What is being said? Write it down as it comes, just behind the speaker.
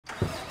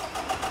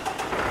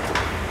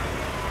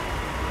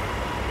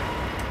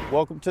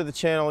Welcome to the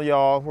channel,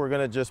 y'all. We're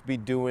gonna just be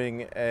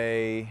doing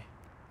a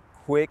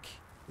quick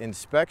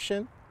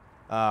inspection.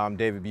 I'm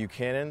David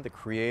Buchanan, the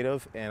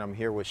creative, and I'm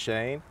here with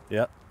Shane.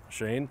 Yep,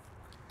 Shane.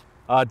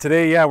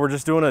 Today, yeah, we're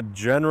just doing a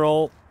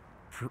general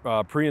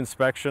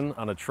pre-inspection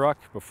on a truck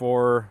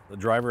before the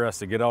driver has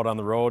to get out on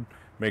the road,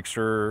 make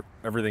sure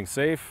everything's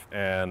safe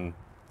and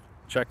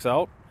checks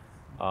out.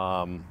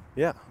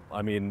 Yeah,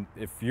 I mean,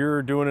 if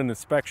you're doing an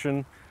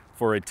inspection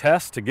for a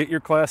test to get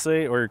your Class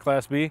A or your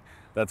Class B,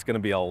 that's going to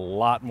be a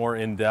lot more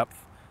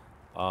in-depth.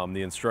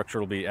 The instructor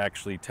will be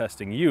actually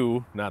testing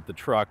you, not the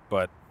truck,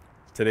 but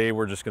today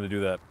we're just going to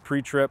do that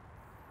pre-trip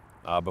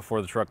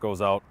before the truck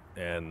goes out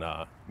and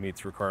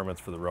meets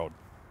requirements for the road.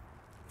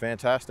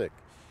 Fantastic.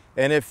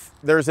 And if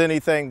there's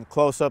anything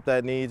close up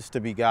that needs to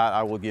be got,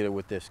 I will get it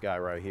with this guy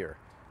right here.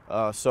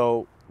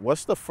 So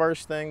what's the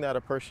first thing that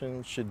a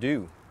person should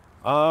do?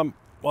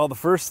 Well, the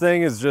first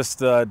thing is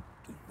just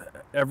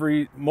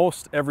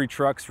most every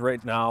trucks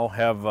right now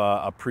have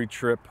a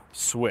pre-trip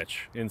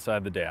switch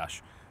inside the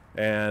dash,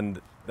 and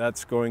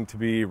that's going to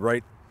be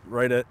right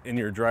in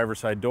your driver's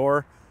side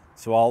door.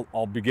 So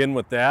I'll begin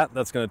with that.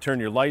 That's going to turn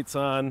your lights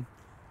on,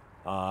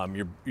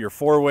 your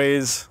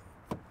four-ways,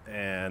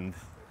 and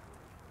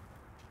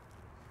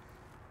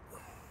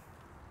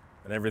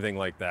everything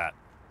like that.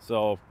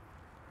 So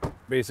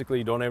basically,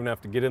 you don't even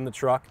have to get in the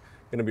truck.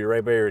 It's going to be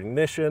right by your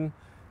ignition,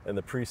 and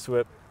the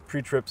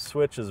pre-trip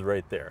switch is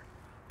right there.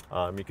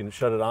 You can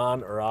shut it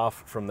on or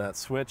off from that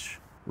switch.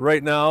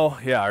 Right now,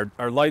 yeah,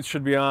 our lights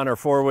should be on, our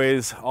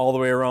four-ways all the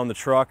way around the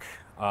truck.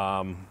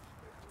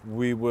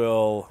 We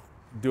will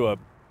do a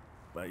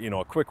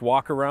quick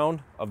walk around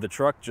of the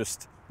truck,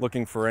 just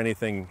looking for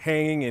anything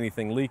hanging,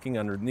 anything leaking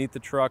underneath the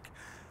truck.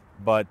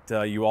 But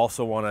you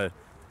also want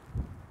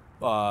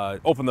to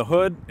open the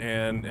hood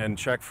and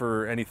check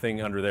for anything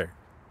under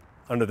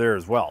there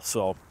as well.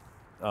 So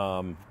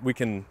we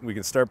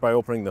can start by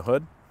opening the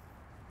hood.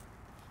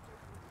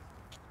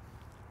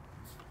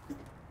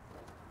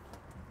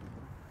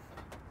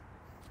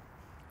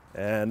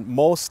 And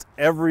most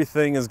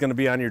everything is going to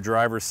be on your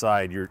driver's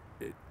side. You're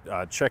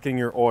checking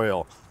your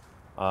oil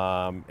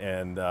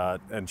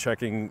and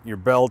checking your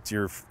belt,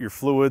 your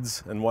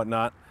fluids and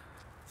whatnot.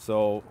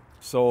 So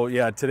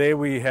yeah, today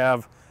we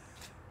have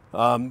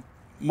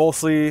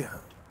mostly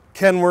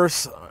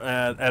Kenworths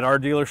at our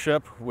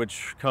dealership,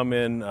 which come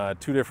in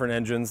two different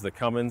engines: the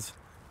Cummins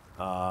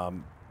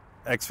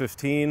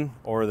X15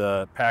 or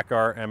the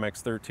PACCAR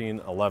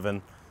MX13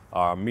 11.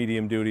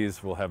 Medium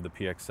duties will have the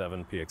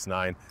PX7,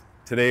 PX9.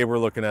 Today we're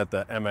looking at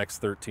the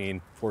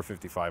MX13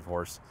 455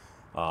 horse,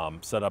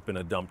 set up in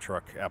a dump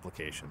truck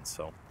application.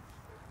 So,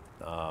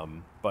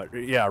 but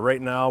yeah,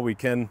 right now we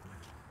can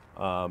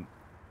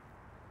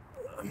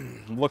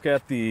look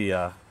at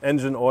the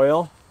engine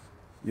oil.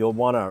 You'll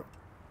want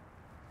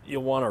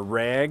a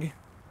rag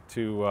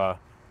to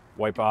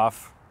wipe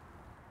off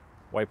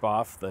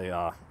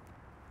the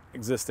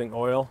existing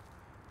oil.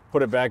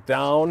 Put it back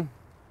down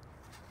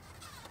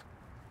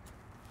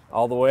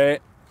all the way.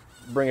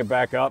 Bring it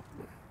back up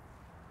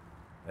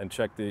and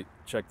check the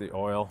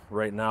oil.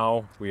 Right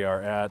now we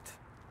are at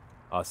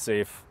a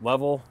safe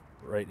level,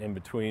 right in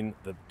between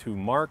the two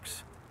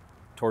marks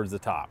towards the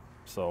top.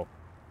 So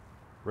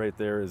right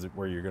there is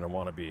where you're going to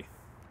want to be.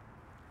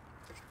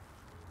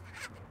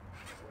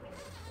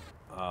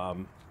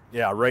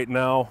 Yeah, right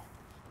now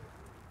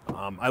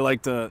I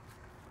like to,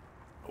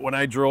 when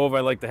I drove, I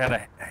like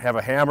to have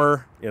a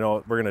hammer.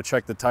 We're going to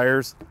check the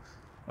tires.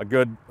 A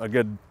good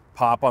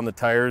pop on the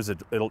tires,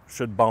 it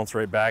should bounce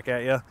right back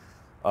at you.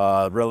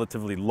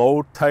 Relatively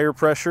low tire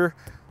pressure,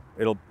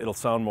 it'll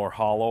sound more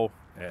hollow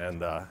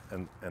and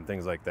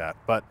things like that.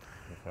 But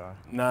okay,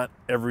 not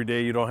every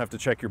day. You don't have to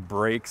check your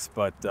brakes,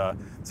 but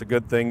it's a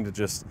good thing to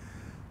just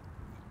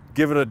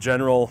give it a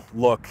general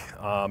look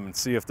and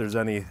see if there's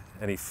any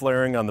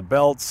flaring on the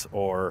belts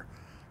or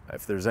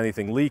if there's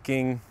anything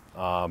leaking.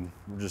 We're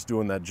just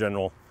doing that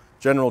general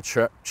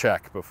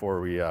check before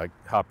we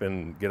hop in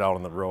and get out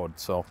on the road.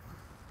 So,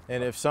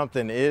 and if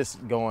something is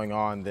going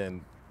on,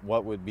 then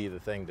what would be the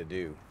thing to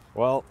do?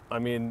 Well, I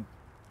mean,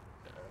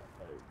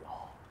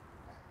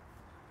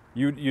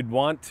 you'd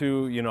want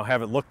to,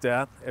 have it looked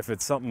at. If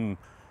it's something,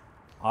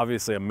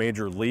 obviously a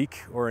major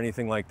leak or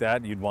anything like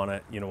that, you'd want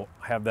to,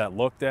 have that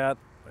looked at.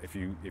 If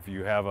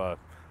you have a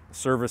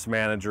service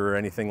manager or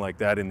anything like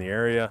that in the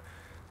area,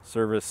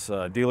 service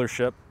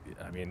dealership,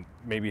 I mean,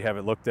 maybe have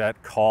it looked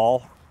at.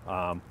 Call.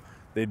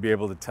 They'd be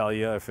able to tell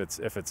you if it's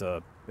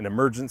an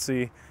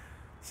emergency.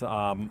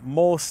 So,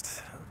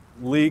 most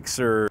leaks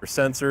or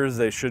sensors,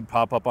 they should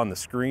pop up on the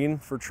screen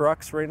for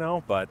trucks right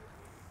now. But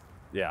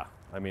yeah,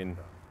 I mean,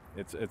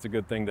 it's a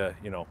good thing to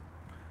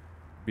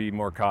be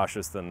more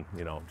cautious than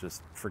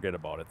just forget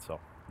about it. So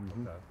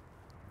okay.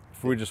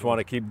 If we just want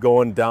to keep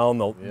going down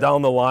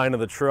the line of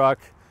the truck,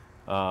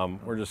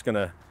 we're just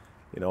gonna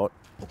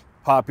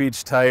pop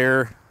each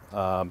tire,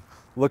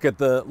 look at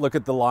the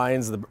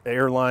lines, the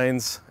air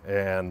lines,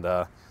 and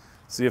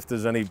see if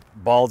there's any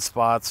bald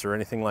spots or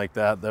anything like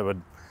that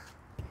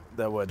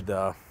that would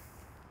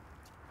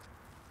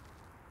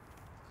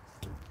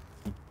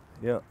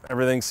Yeah,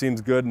 everything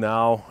seems good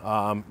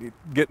now.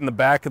 Get in the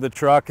back of the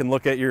truck and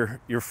look at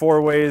your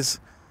four ways.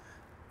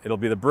 It'll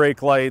be the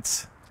brake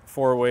lights,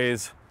 four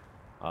ways,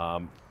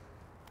 all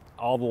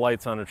the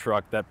lights on a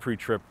truck. That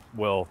pre-trip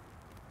will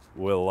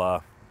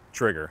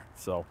trigger.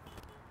 So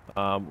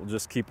we'll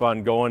just keep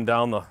on going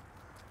down the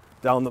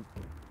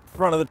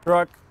front of the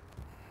truck.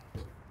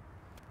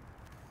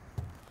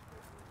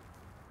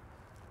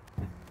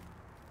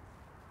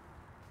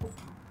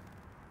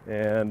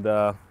 And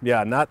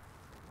yeah, not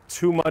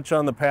too much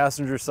on the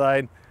passenger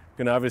side. You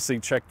can obviously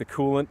check the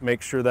coolant,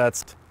 make sure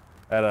that's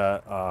at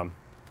a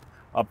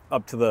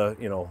up to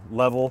the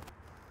level.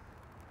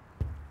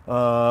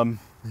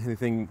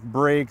 Anything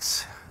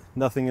breaks,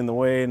 nothing in the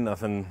way, no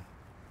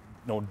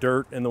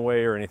dirt in the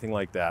way or anything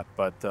like that.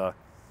 But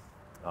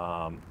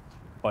other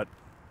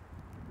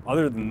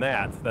than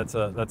that, that's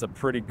a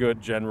pretty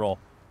good general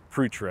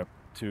pre-trip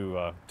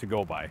to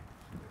go by.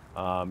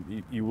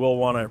 You will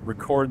want to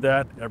record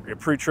that. A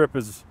pre-trip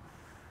is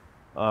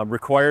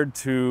required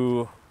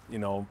to be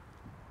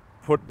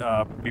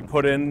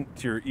put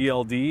into your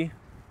ELD.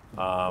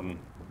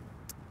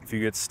 If you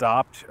get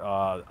stopped,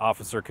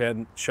 officer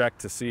can check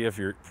to see if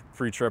your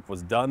pre-trip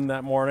was done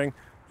that morning.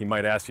 He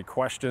might ask you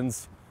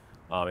questions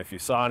if you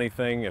saw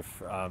anything.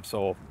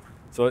 So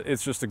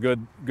it's just a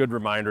good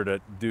reminder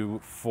to do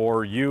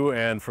for you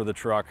and for the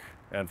truck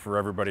and for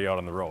everybody out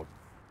on the road.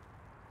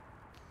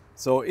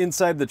 So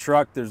inside the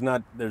truck, there's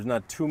not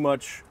too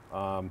much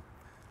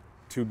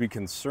to be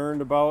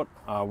concerned about.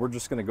 We're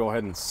just going to go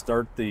ahead and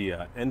start the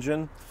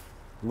engine,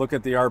 look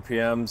at the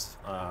RPMs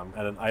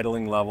at an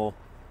idling level,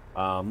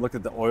 look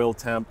at the oil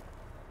temp.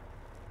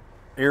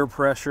 Air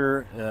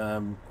pressure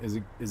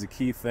is a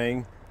key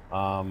thing.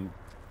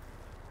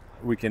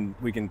 We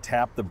can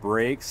tap the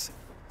brakes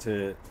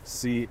to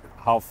see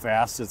how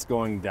fast it's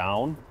going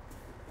down.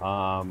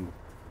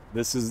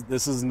 This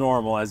is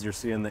normal as you're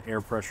seeing the air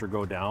pressure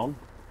go down.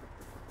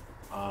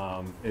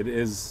 It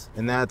is,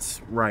 And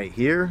that's right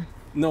here?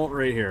 no,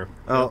 right here.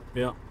 Oh.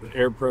 Yeah. The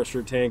air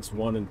pressure tanks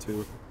 1 and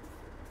 2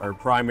 are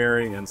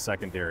primary and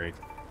secondary.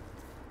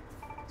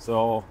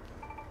 So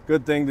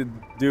good thing to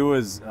do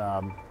is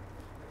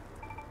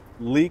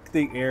leak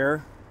the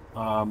air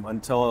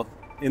until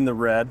in the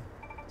red,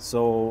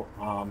 so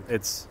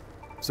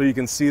so you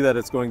can see that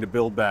it's going to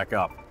build back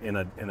up in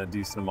a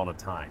decent amount of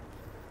time.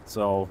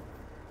 So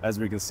as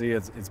we can see,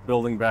 it's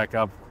building back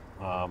up.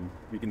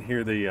 You can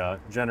hear the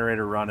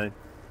generator running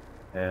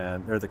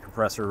or the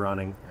compressor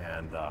running,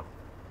 and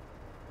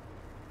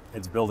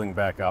it's building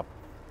back up.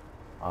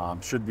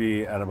 Should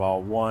be at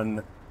about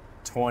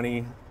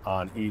 120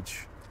 on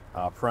each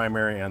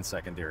primary and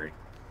secondary.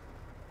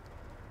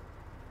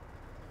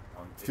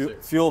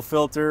 Fuel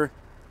filter,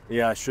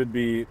 yeah, should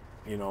be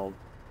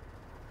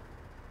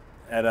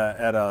at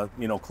a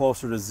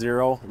closer to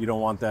 0. You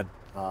don't want that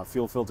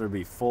fuel filter to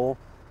be full.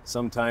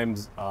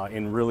 Sometimes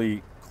in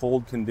really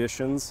cold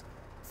conditions,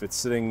 if it's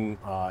sitting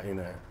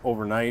in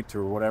overnight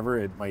or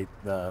whatever,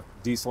 the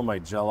diesel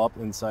might gel up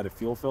inside a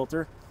fuel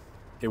filter.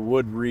 It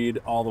would read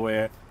all the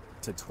way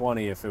to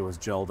 20 if it was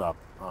gelled up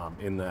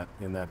in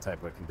that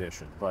type of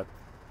condition. But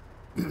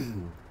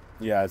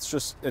yeah, it's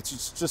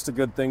just a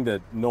good thing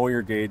to know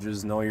your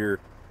gauges, know your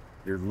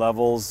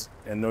levels,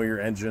 and know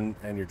your engine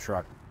and your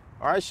truck.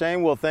 All right,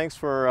 Shane, well, thanks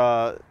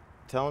for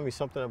telling me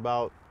something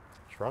about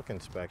truck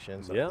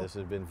inspections. Yeah. This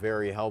has been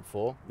very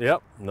helpful.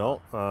 Yep.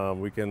 No,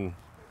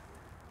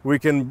 we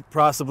can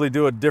possibly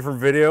do a different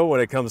video when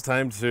it comes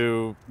time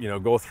to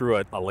go through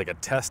a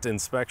test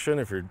inspection.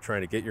 If you're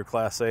trying to get your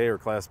Class A or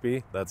Class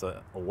B, that's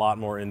a lot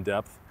more in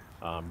depth.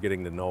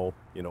 Getting to know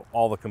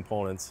all the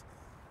components.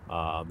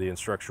 The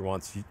instructor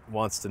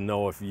wants to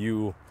know if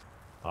you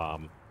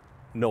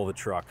know the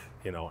truck,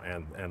 and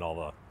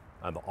all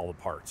the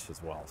parts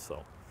as well.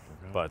 So,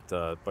 but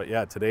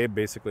yeah, today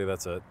basically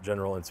that's a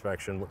general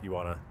inspection. What you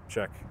want to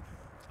check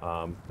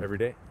every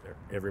day,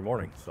 every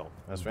morning. So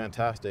that's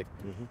fantastic.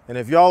 And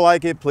if y'all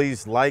like it,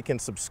 please like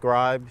and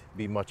subscribe.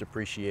 Be much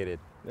appreciated.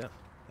 Yeah,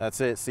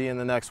 that's it. See you in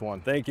the next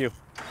one. Thank you.